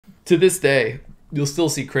to this day, you'll still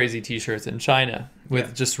see crazy t-shirts in China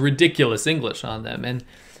with just ridiculous English on them. And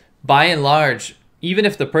by and large, even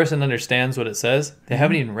if the person understands what it says, they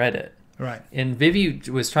haven't even read it. Right. And Vivi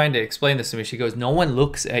was trying to explain this to me. She goes, no one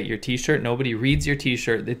looks at your t-shirt. Nobody reads your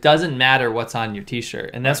t-shirt. It doesn't matter what's on your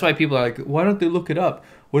t-shirt. And that's why people are like, why don't they look it up?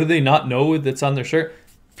 What do they not know that's on their shirt?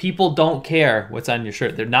 People don't care what's on your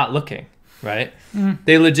shirt. They're not looking, right?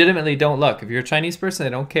 They legitimately don't look. If you're a Chinese person, they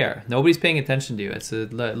don't care. Nobody's paying attention to you. It's a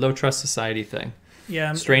low trust society thing.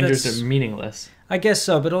 Yeah, strangers are meaningless. I guess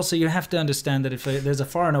so, but also you have to understand that if there's a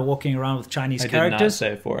foreigner walking around with Chinese characters... I did not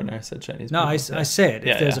say foreigner, I said Chinese. No, I said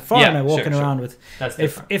if there's a foreigner walking around with... That's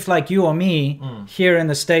if like you or me here in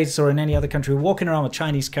the States or in any other country walking around with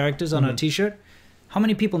Chinese characters on our t-shirt, how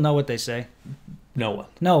many people know what they say? No one.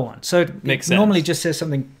 No one. So it Makes sense. Normally just says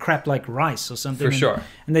something crap like rice or something. For sure.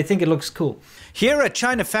 And they think it looks cool. Here at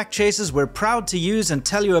China Fact Chasers, we're proud to use and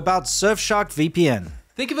tell you about Surfshark VPN.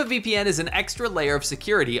 Think of a VPN as an extra layer of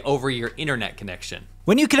security over your internet connection.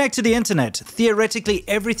 When you connect to the internet, theoretically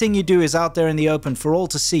everything you do is out there in the open for all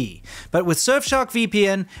to see. But with Surfshark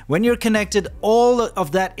VPN, when you're connected, all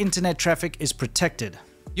of that internet traffic is protected.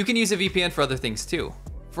 You can use a VPN for other things too.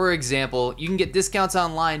 For example, you can get discounts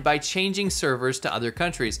online by changing servers to other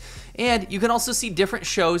countries. And you can also see different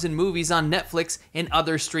shows and movies on Netflix and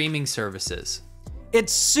other streaming services.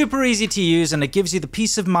 It's super easy to use and it gives you the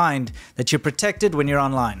peace of mind that you're protected when you're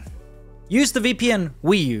online. Use the VPN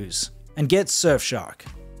we use and get Surfshark.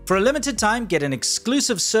 For a limited time, get an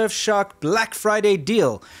exclusive Surfshark Black Friday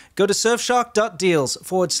deal. Go to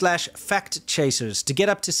surfshark.deals/factchasers to get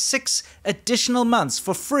up to 6 additional months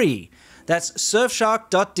for free. That's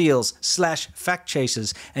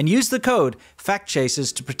surfshark.deals/factchasers and use the code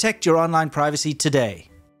FACTCHASERS to protect your online privacy today.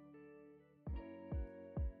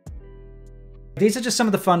 These are just some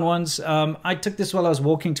of the fun ones. I took this while I was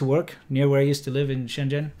walking to work near where I used to live in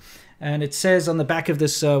Shenzhen. And it says on the back of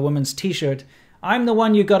this woman's t-shirt, I'm the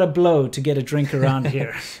one you gotta blow to get a drink around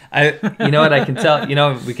here. You know what, I can tell,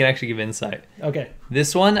 we can actually give insight. Okay.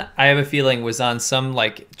 This one, I have a feeling was on some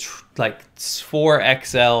like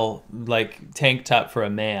 4XL tank top for a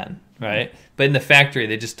man, right? But in the factory,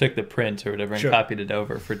 they just took the print or whatever and copied it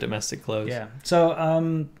over for domestic clothes. Yeah. So,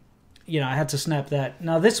 I had to snap that.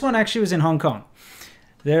 Now, this one actually was in Hong Kong.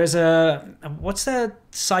 There's what's that?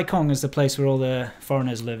 Sai Kung is the place where all the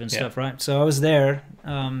foreigners live and stuff, right? So I was there.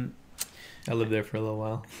 I lived there for a little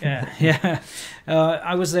while. Yeah.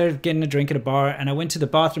 I was there getting a drink at a bar, and I went to the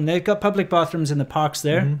bathroom. They've got public bathrooms in the parks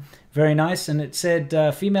there. Very nice. And it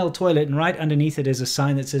said female toilet, and right underneath it is a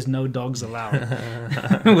sign that says no dogs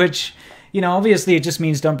allowed. Which, obviously it just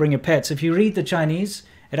means don't bring your pets. If you read the Chinese,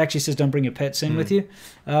 it actually says don't bring your pets in with you.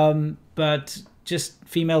 But just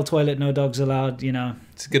female toilet, no dogs allowed,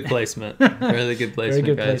 It's a good placement. Really good placement,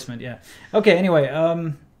 Very good placement, yeah. Okay, anyway,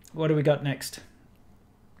 what do we got next?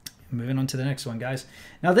 Moving on to the next one, guys.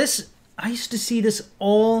 Now this, I used to see this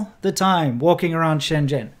all the time walking around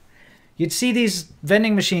Shenzhen. You'd see these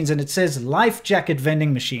vending machines and it says life jacket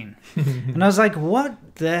vending machine. And I was like, what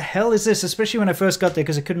the hell is this? Especially when I first got there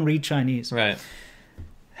because I couldn't read Chinese. Right.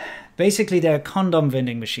 Basically, they're condom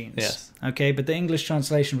vending machines. Yes. Okay, but the English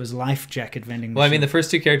translation was life jacket vending machine. Well, I mean, the first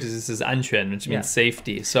two characters, this is anquan, which means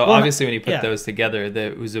safety. So obviously when you put those together,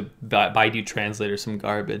 it was a Baidu translator, some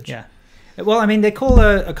garbage. Yeah. Well, I mean, they call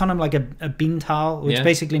a condom like a bin towel, which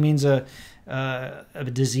basically means a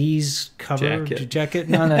disease cover jacket.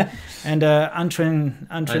 No, and antren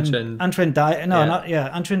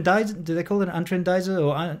do they call it antrendizer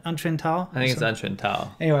or antren towel? I think it's antren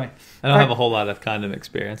towel. Anyway, I don't have a whole lot of condom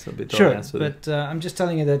experience. I'll be totally honest with you. But I'm just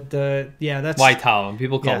telling you that that's white towel.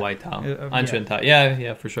 People call white towel antren towel.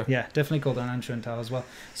 Yeah, for sure. Yeah, definitely called an antren towel as well.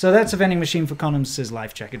 So that's a vending machine for condoms. Says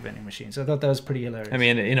life jacket vending machine. So I thought that was pretty hilarious. I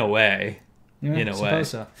mean, in a way. Yeah, in a way.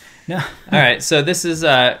 So. No. All right, so this is,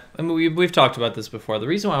 we've talked about this before. The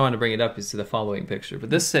reason why I want to bring it up is to the following picture.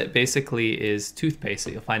 But this basically is toothpaste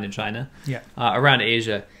that you'll find in China, around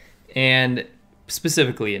Asia, and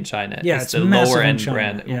specifically in China. Yeah, it's the lower end China.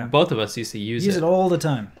 brand. Yeah. Both of us used to use it all the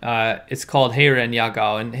time. It's called Heiren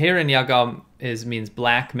Yagao, and Heiren Yagao means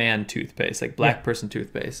black man toothpaste, like black person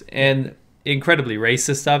toothpaste. And incredibly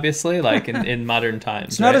racist, obviously, like in modern times.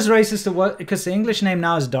 It's not as racist as what, because the English name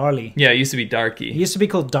now is Darlie. Yeah, it used to be Darky. It used to be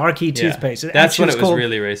called Darky toothpaste. That's when it was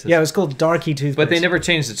really racist. Yeah, it was called Darky toothpaste. But they never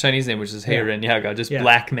changed the Chinese name, which is Heiren Yagao, just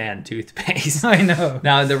black man toothpaste. I know.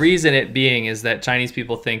 Now, the reason it being is that Chinese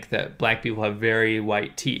people think that black people have very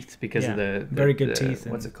white teeth because of the very good teeth.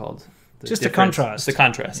 What's it called? Just the difference. contrast. It's the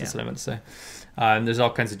contrast. Yeah. That's what I meant to say. And there's all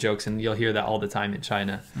kinds of jokes, and you'll hear that all the time in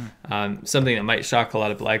China. Something that might shock a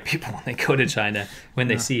lot of black people when they go to China, when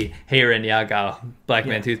they see Hei Ren Ya Gao, black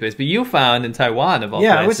man toothpaste. But you found in Taiwan, of all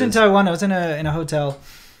places. I was in Taiwan. I was in a hotel.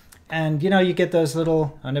 And, you get those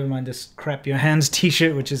little, never mind this crap your hands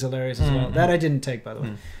t-shirt, which is hilarious as well. That I didn't take, by the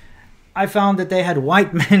way. I found that they had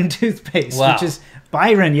white man toothpaste, which is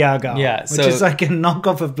Byron Yagao, which is like a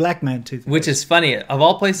knockoff of black man toothpaste. Which is funny. Of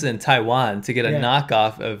all places in Taiwan, to get a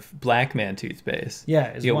knockoff of black man toothpaste.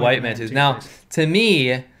 Yeah, you get white man toothpaste. Now, to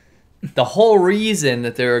me, the whole reason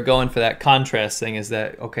that they were going for that contrast thing is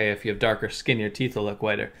that, okay, if you have darker skin, your teeth will look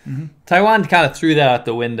whiter. Taiwan kind of threw that out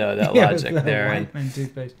the window, that logic there. White man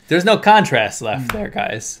toothpaste. There's no contrast left there,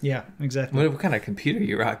 guys. Yeah, exactly. What kind of computer are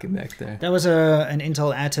you rocking back there? That was an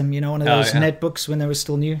Intel Atom, one of those netbooks when they were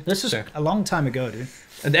still new. This was a long time ago, dude.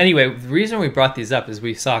 Anyway, the reason we brought these up is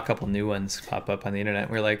we saw a couple new ones pop up on the internet.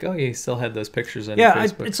 We're like, oh, you still had those pictures on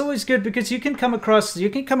Facebook. It's always good because you can come across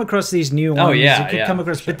these new ones. Oh yeah, you can come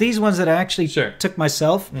across, but these ones that I actually took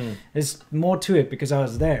myself, there's more to it because I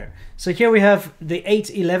was there. So here we have the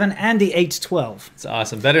 811 and the 812. It's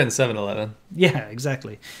awesome, better than 711. Yeah,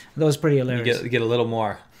 exactly. That was pretty hilarious. You get a little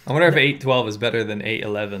more. I wonder if 812 is better than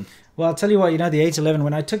 811. Well, I'll tell you what, the 811,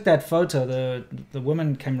 when I took that photo, the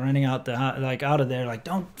woman came running out out of there like,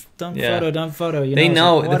 don't photo. They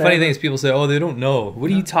know. Like, the funny thing is people say, oh, they don't know. What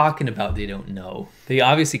are you talking about? They don't know. They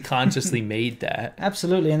obviously consciously made that.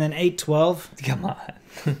 Absolutely. And then 812. Come on.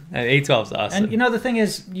 And 812 is awesome. And the thing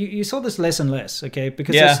is, you saw this less and less, okay?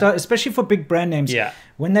 Because especially for big brand names,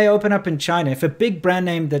 when they open up in China, if a big brand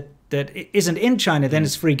name that isn't in China, then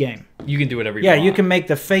it's free game. You can do whatever you want. Yeah, you can make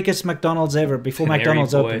the fakest McDonald's ever before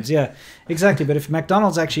McDonald's opens. Yeah, exactly. But if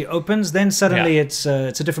McDonald's actually opens, then suddenly it's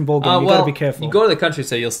a different ballgame. You got to be careful. You go to the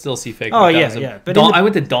countryside, you'll still see fake McDonald's. Yeah. But I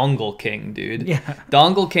went to Dongle King, dude. Yeah.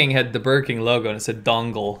 Dongle King had the Burger King logo, and it said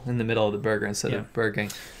Dongle in the middle of the burger instead of Burger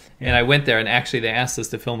King. And I went there, and actually they asked us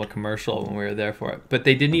to film a commercial when we were there for it. But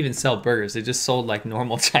they didn't even sell burgers. They just sold like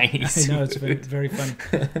normal Chinese food. I know, it's very, very funny.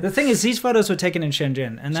 The thing is, these photos were taken in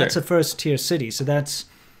Shenzhen, and that's a first-tier city. So that's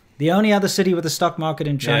the only other city with a stock market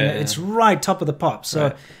in China. Yeah. It's right top of the pop.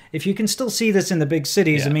 So if you can still see this in the the big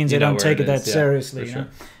cities, it means they don't take it that seriously. You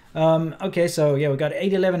know? Okay, so we got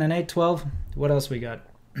 811 and 812. What else we got?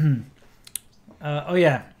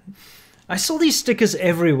 I saw these stickers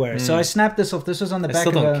everywhere, so I snapped this off. This was on the back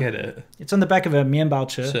of don't get it. It's on the back of a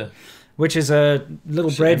mianbao which is a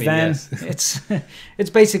little bread van. Yes. It's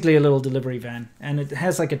basically a little delivery van, and it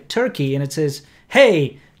has like a turkey, and it says,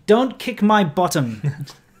 "Hey, don't kick my bottom."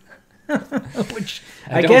 Which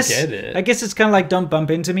I guess get it. I guess it's kind of like "don't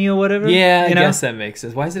bump into me" or whatever. Yeah, I guess that makes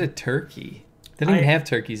sense. Why is it a turkey? They don't even have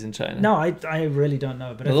turkeys in China. No, I really don't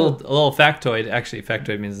know. But a little factoid. Actually,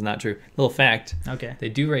 factoid means it's not true. Little fact. Okay. They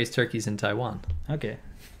do raise turkeys in Taiwan. Okay.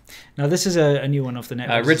 Now this is a new one off the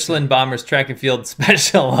net. Richland Bombers Track and Field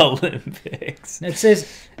Special Olympics. It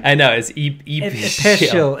says. I know it's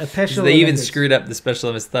special. They even screwed up the Special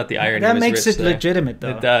Olympics. Thought the irony that was makes rich it there. legitimate,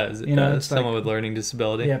 though. It does. It does. It's Someone with learning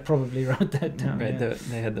disability. Yeah, probably wrote that down. Right.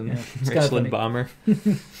 They had them. Yeah, Richland Bomber.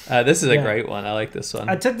 This is a great one. I like this one.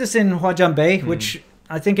 I took this in Huajiang Bay, which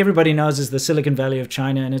I think everybody knows is the Silicon Valley of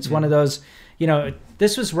China, and it's one of those.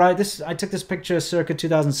 This was I took this picture circa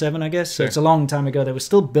 2007, I guess. So it's a long time ago. They were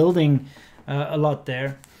still building a lot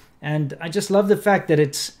there, and I just love the fact that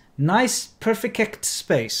it's nice, perfect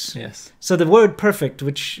space. Yes. So the word "perfect,"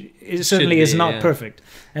 which certainly is not perfect,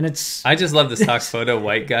 and it's. I just love the stock photo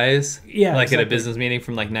white guys. Yeah. Like at a business meeting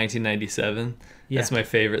from like 1997. Yeah. That's my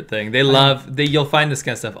favorite thing. You'll find this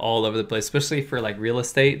kind of stuff all over the place, especially for like real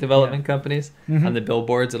estate development companies. On the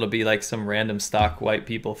billboards, it'll be like some random stock white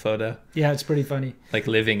people photo. Yeah, it's pretty funny. Like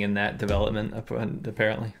living in that development,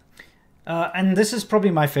 apparently. And this is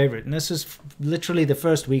probably my favorite. And this is literally the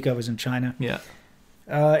first week I was in China. Yeah.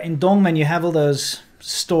 In Dongmen, you have all those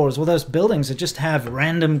stores, all those buildings that just have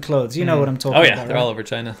random clothes. You know what I'm talking about. Oh, yeah. They're all over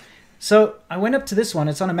China. So I went up to this one.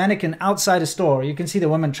 It's on a mannequin outside a store. You can see the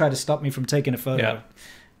woman try to stop me from taking a photo. Yeah.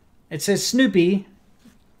 It says Snoopy,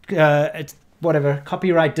 it's whatever,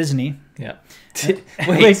 copyright Disney. Yeah.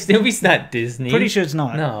 Wait, Snoopy's not Disney. Pretty sure it's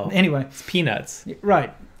not. No. Anyway. It's Peanuts.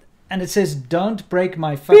 Right. And it says, "Don't break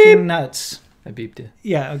my fucking nuts." I beeped it.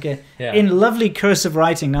 Yeah, okay. Yeah. In lovely cursive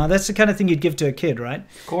writing. Now, that's the kind of thing you'd give to a kid, right?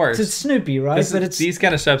 Of course. It's Snoopy, right? These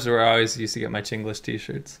kind of shops are where I always used to get my Chinglish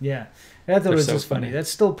t-shirts. Yeah. I thought it was so just funny. funny.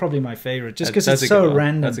 That's still probably my favorite, just because That's it's a good so one.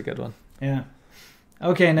 random. That's a good one. Yeah.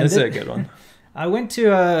 Okay. And This is a good one. I went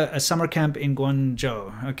to a summer camp in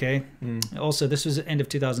Guangzhou, okay? Also, this was end of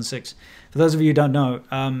 2006. For those of you who don't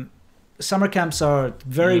know, summer camps are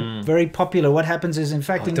very, very popular. What happens is, in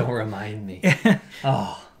fact... Don't remind me.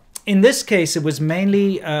 In this case, it was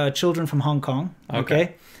mainly children from Hong Kong,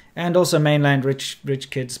 Okay. and also mainland rich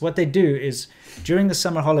kids. What they do is during the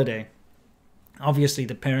summer holiday, obviously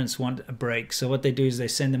the parents want a break, so what they do is they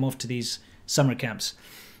send them off to these summer camps,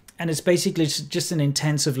 and it's basically just an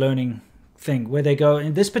intensive learning thing where they go.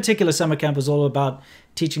 And this particular summer camp was all about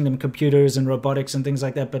teaching them computers and robotics and things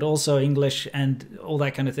like that, but also English and all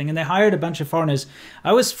that kind of thing. And they hired a bunch of foreigners.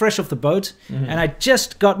 I was fresh off the boat, and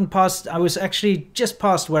I was actually just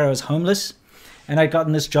past where I was homeless, and I'd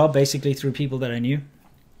gotten this job basically through people that I knew.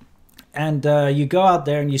 And you go out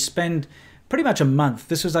there and you spend pretty much a month.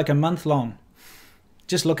 This was like a month long,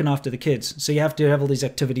 just looking after the kids. So you have to have all these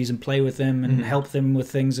activities and play with them and help them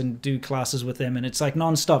with things and do classes with them. And it's like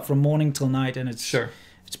non-stop from morning till night. And it's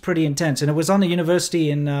it's pretty intense. And it was on the university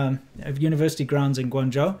university grounds in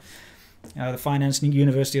Guangzhou, the finance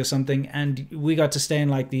university or something. And we got to stay in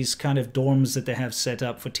like these kind of dorms that they have set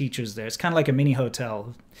up for teachers there. It's kind of like a mini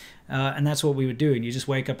hotel. And that's what we would do. And you just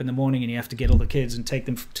wake up in the morning and you have to get all the kids and take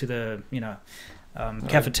them to the,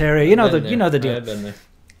 cafeteria. You know the deal. I've been there.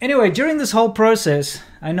 Anyway, during this whole process,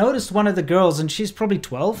 I noticed one of the girls, and she's probably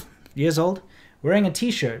 12 years old, wearing a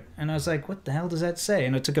T-shirt. And I was like, what the hell does that say?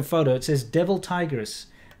 And I took a photo. It says, Devil Tigress,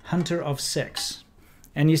 Hunter of Sex.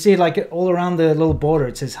 And you see like all around the little border,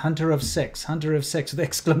 it says Hunter of Sex with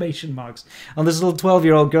exclamation marks. On this little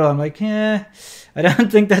 12-year-old girl, I'm like, I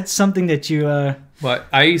don't think that's something that you... Well,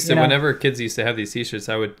 I used to, whenever kids used to have these T-shirts,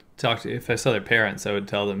 I would talk to, if I saw their parents, I would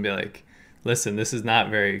tell them, be like, listen, this is not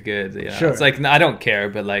very good. You know? Sure. It's like, I don't care,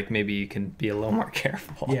 but like maybe you can be a little more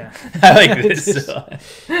careful. Yeah. I like this.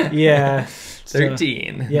 Yeah.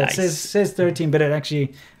 13. Yeah, Nice. it says 13, but it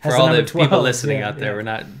actually has For the all number the 12. people listening Yeah, out there, yeah. we're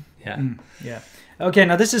not, Yeah. Okay,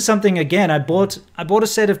 now this is something, again, I bought a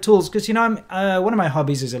set of tools because, I'm one of my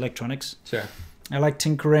hobbies is electronics. Sure. I like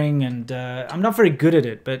tinkering, and I'm not very good at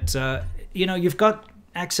it, but, you've got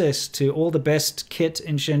access to all the best kit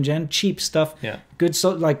in Shenzhen, cheap stuff, good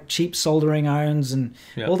like cheap soldering irons and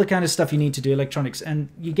all the kind of stuff you need to do electronics. And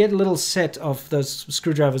you get a little set of those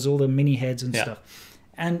screwdrivers, all the mini heads and stuff.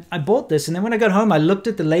 And I bought this, and then when I got home, I looked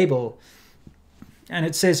at the label, and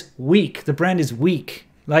it says Weak. The brand is Weak,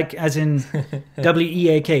 like as in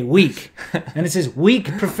WEAK, Weak. And it says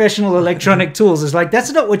Weak Professional Electronic Tools. It's like,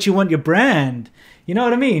 that's not what you want your brand. You know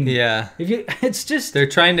what I mean? Yeah. It's just... They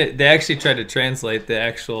actually tried to translate the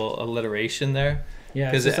actual alliteration there.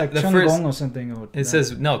 Yeah, it's like the Chunggong or something. Or it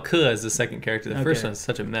says, no, ke is the second character. The first one's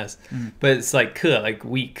such a mess. But it's like ke, like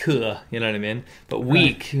weak ke, you know what I mean? But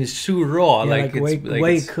weak is shu ro, like it's...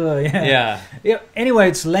 Wei ke, yeah. Anyway,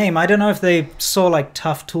 it's lame. I don't know if they saw like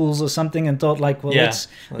Tough Tools or something and thought like, well,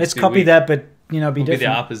 let's copy weak. that, but, be We'll different. be the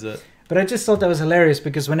opposite. But I just thought that was hilarious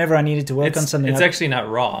because whenever I needed to work on something... It's actually not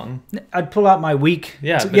wrong. I'd pull out my weak...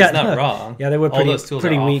 Yeah, but it's not wrong. Yeah, they were All those tools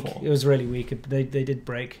pretty are weak. awful. It was really weak. They did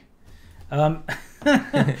break.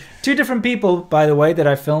 Two different people, by the way, that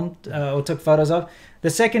I filmed or took photos of. The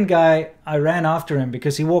second guy, I ran after him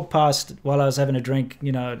because he walked past while I was having a drink,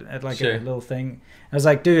 at like a little thing. I was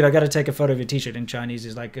like, dude, I got to take a photo of your T-shirt in Chinese.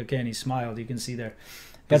 He's like, okay, and he smiled. You can see there.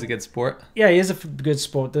 He's a good sport. Yeah, he is a good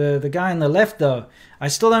sport. The guy on the left, though, I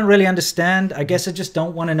still don't really understand. I guess I just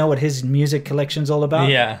don't want to know what his music collection's all about.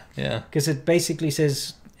 Yeah. Because it basically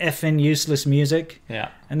says effing useless music.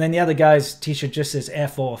 Yeah. And then the other guy's T-shirt just says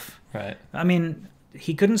F off. Right. I mean,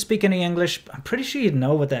 he couldn't speak any English. I'm pretty sure you'd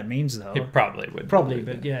know what that means, though. He probably would. Probably,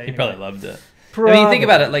 but yeah. He probably loved it. Probably. I mean, think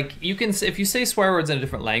about it. Like, you can, if you say swear words in a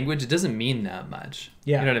different language, it doesn't mean that much.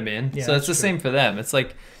 Yeah. You know what I mean? Yeah, so it's the same for them. It's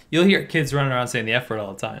like, you'll hear kids running around saying the F word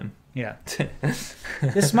all the time. Yeah.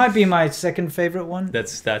 This might be my second favorite one.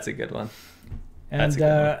 That's a good one. And That's a good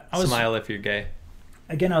one. I was, smile if you're gay.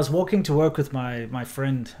 Again, I was walking to work with my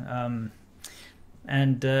friend,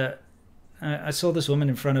 and I saw this woman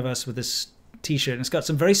in front of us with this T-shirt, and it's got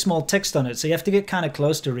some very small text on it, so you have to get kind of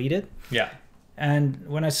close to read it. Yeah. And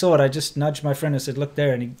when I saw it, I just nudged my friend and said, look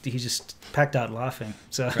there, and he just packed out laughing.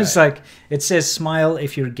 So it's like, it says smile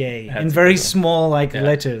if you're gay in very small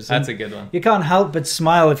letters. That's a good one. You can't help but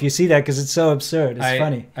smile if you see that because it's so absurd. It's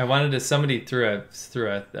funny. I wanted to, somebody threw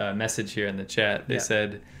a message here in the chat. They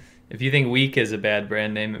said, if you think Weak is a bad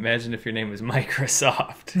brand name, imagine if your name was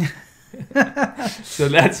Microsoft. So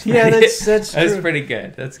that's that's pretty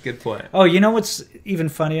good. That's a good point. Oh, you know what's even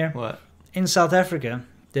funnier? What? In South Africa,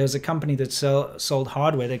 there was a company that sold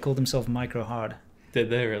hardware. They called themselves Micro Hard. Did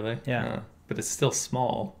they really? Yeah. But it's still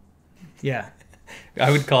small. Yeah.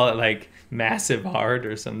 I would call it like Massive Hard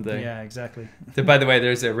or something. Yeah, exactly. By the way,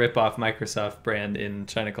 there's a rip-off Microsoft brand in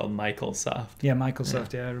China called Microsoft. Yeah,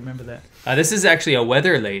 Microsoft. Yeah, I remember that. This is actually a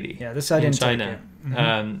weather lady. Yeah, this I didn't in China. take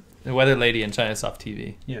it. The weather lady in China Soft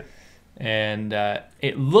TV. Yeah. And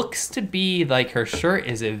it looks to be like her shirt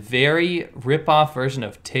is a very rip-off version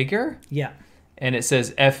of Tigger. Yeah. And it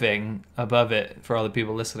says effing above it for all the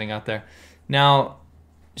people listening out there. Now,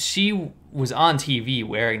 she was on TV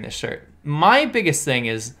wearing this shirt. My biggest thing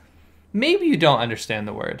is maybe you don't understand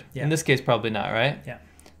the word. Yeah. In this case, probably not, right? Yeah.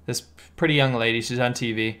 This pretty young lady, she's on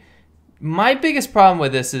TV. My biggest problem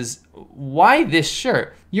with this is why this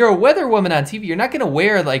shirt? You're a weather woman on TV. You're not going to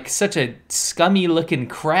wear like such a scummy looking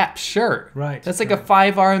crap shirt. Right. That's like a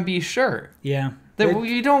 5 R&B shirt. Yeah.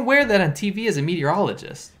 You don't wear that on TV as a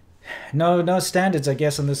meteorologist. No standards, I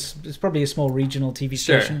guess, on this. It's probably a small regional TV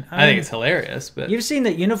station. I think it's hilarious, but You've seen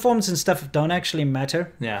that uniforms and stuff don't actually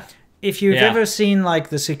matter. yeah. If you've Yeah. ever seen like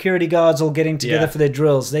the security guards all getting together Yeah. for their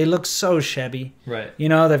drills, they look so shabby. Right. You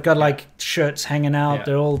know, they've got like shirts hanging out. Yeah.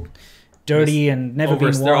 They're all dirty and never been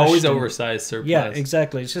washed. They're always and- oversized surplus. Yeah,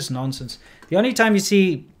 exactly. It's just nonsense. The only time you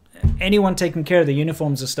see anyone taking care of the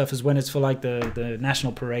uniforms and stuff is when it's for like the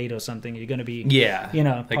national parade or something. You're going to be, Yeah. you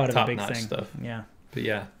know, like part of a big top-notch thing. stuff. Yeah, But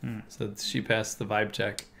yeah, so she passed the vibe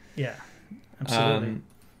check. yeah, absolutely.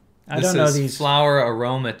 I This don't know is these. Flower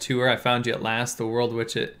Aroma Tour. I found you at last. The world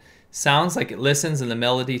which it sounds like it listens, and the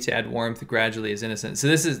melody to add warmth gradually is innocent. So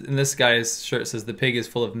this guy's shirt says the pig is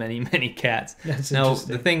full of many, many cats. That's now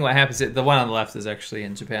interesting. the thing, what happens? The one on the left is actually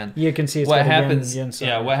in Japan. You can see it's What got a yen- happens? yen sign.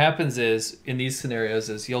 Yeah, what happens is in these scenarios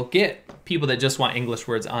is you'll get people that just want English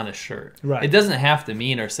words on a shirt. Right. It doesn't have to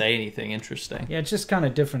mean or say anything interesting. Yeah, it's just kind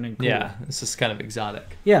of different and cool. Yeah, it's just kind of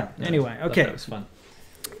exotic. Yeah. Anyway, Thought okay. that was fun.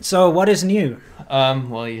 So what is new?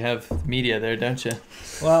 Well, you have media there, don't you?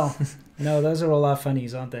 Well, no, those are all our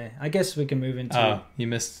funnies, aren't they? I guess we can move into. Oh, you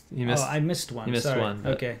missed. Oh, I missed one. you missed Sorry. one,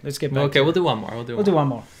 but- Okay, let's get back. Okay, to we'll it. do one more. We'll do one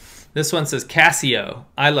more. This one says Casio.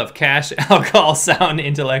 I love cash, alcohol, sound,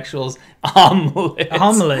 intellectuals, omelet.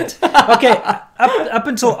 Omelette. Okay, up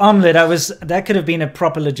until omelette, that could have been a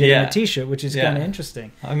proper legitimate Yeah. T-shirt, which is Yeah. kind of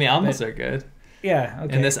interesting. I mean, omelets are good. Yeah.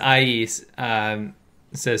 Okay. And this IE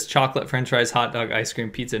says chocolate, French fries, hot dog, ice cream,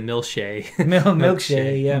 pizza, milkshake.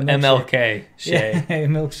 Milkshake. Yeah. Milkshake. MLK. Shay. Yeah,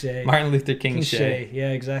 milkshake. Martin Luther King Shay. Shay. Yeah,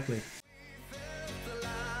 exactly.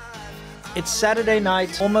 It's Saturday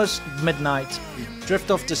night, almost midnight. You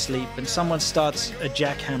drift off to sleep, and someone starts a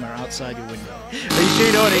jackhammer outside your window. Are you sure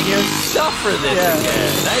you don't want to hear suffer this Yeah.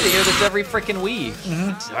 again? I had to hear this every freaking week.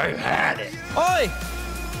 I've had it. Oi!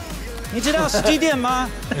 你知道是几点吗?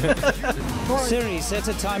 Siri, set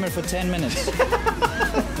a timer for 10 minutes.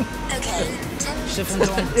 Okay. 10分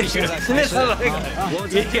钟，现在开始。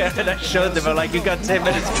 Yeah, and I showed them. I'm like, you got 10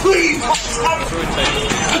 minutes.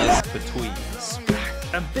 Between.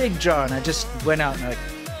 A big jar, and I just went out and I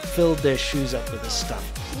filled their shoes up with this stuff.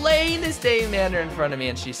 Plainest day Mandarin in front of me,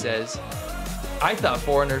 and she says, I thought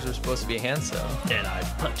foreigners were supposed to be handsome. Then I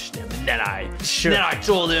punched him, and then I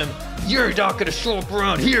told him, you're not gonna show up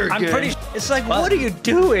around here again. I'm pretty. It's like, what are you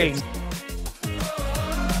doing?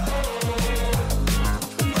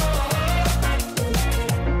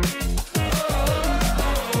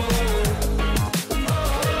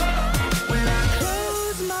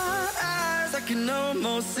 Close my eyes, I can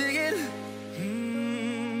almost see it.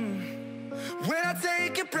 When I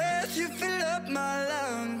take a breath, you fill up my